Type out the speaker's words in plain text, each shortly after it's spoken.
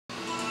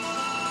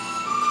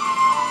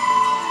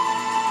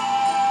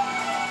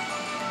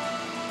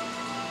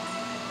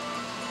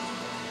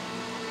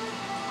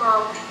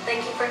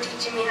Thank you for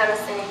teaching me how to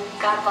sing.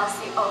 God bless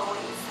you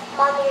always.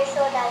 Mom, you're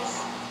so nice.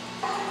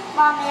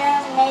 Mom, you're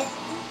amazing.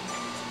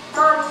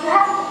 Mom, you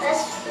have the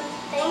best food.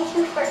 Thank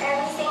you for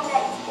everything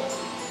that you do.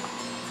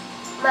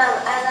 Mom,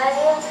 I love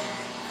you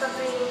for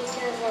bringing me to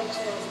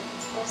adventure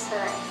this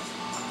night.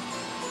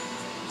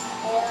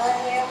 I love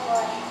your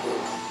voice.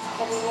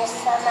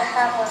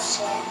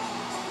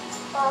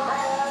 Mom,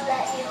 I love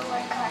that you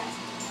work hard.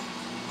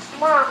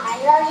 Mom,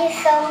 I love you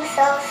so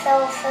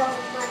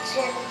much.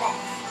 You're the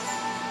best.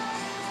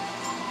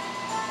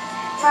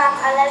 Mom,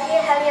 I love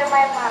you how you're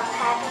my mom.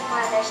 Happy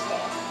Mother's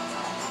Day.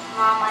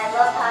 Mom, I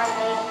love how I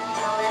make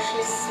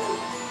delicious soup.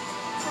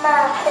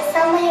 Mom, it's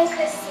something you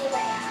could see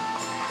right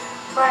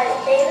now. My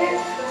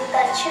favorite food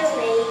that you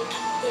make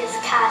is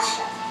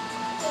kasha.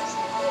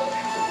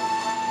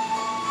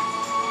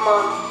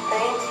 Mom,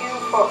 thank you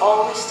for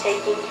always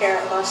taking care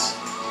of us.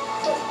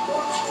 You're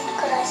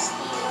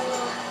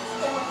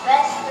my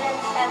best friend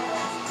ever.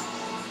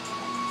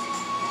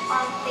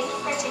 Mom, thank you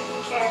for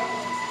taking care of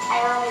me.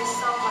 I love you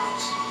so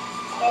much.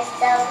 I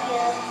love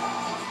you.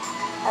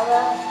 I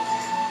love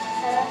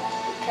her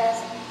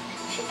because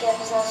she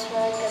gives us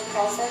really good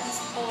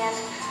presents and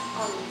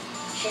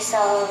she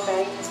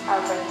celebrates our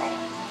birthday.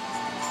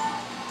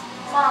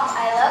 Mom,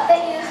 I love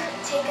that you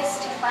take us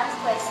to fun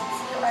places.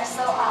 You are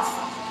so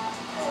awesome.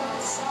 I love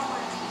you so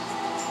much.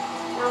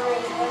 Mama,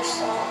 you are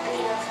so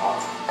beautiful.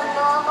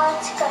 Mama,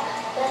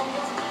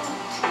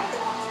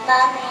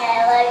 Mommy,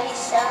 I love you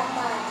so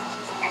much.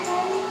 I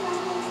love you,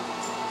 Mommy.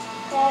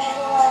 There's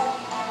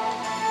one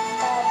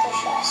to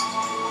trust.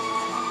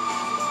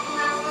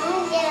 Mama,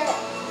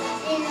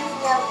 I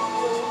love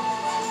you.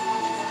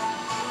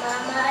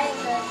 Mama, I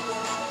love you.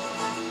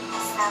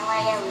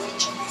 Самая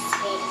лучшая на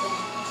свете.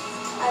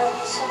 I love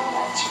you so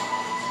much.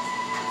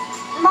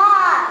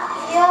 Mom,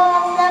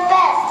 you're the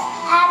best.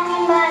 Happy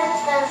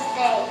Mother's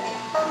Day.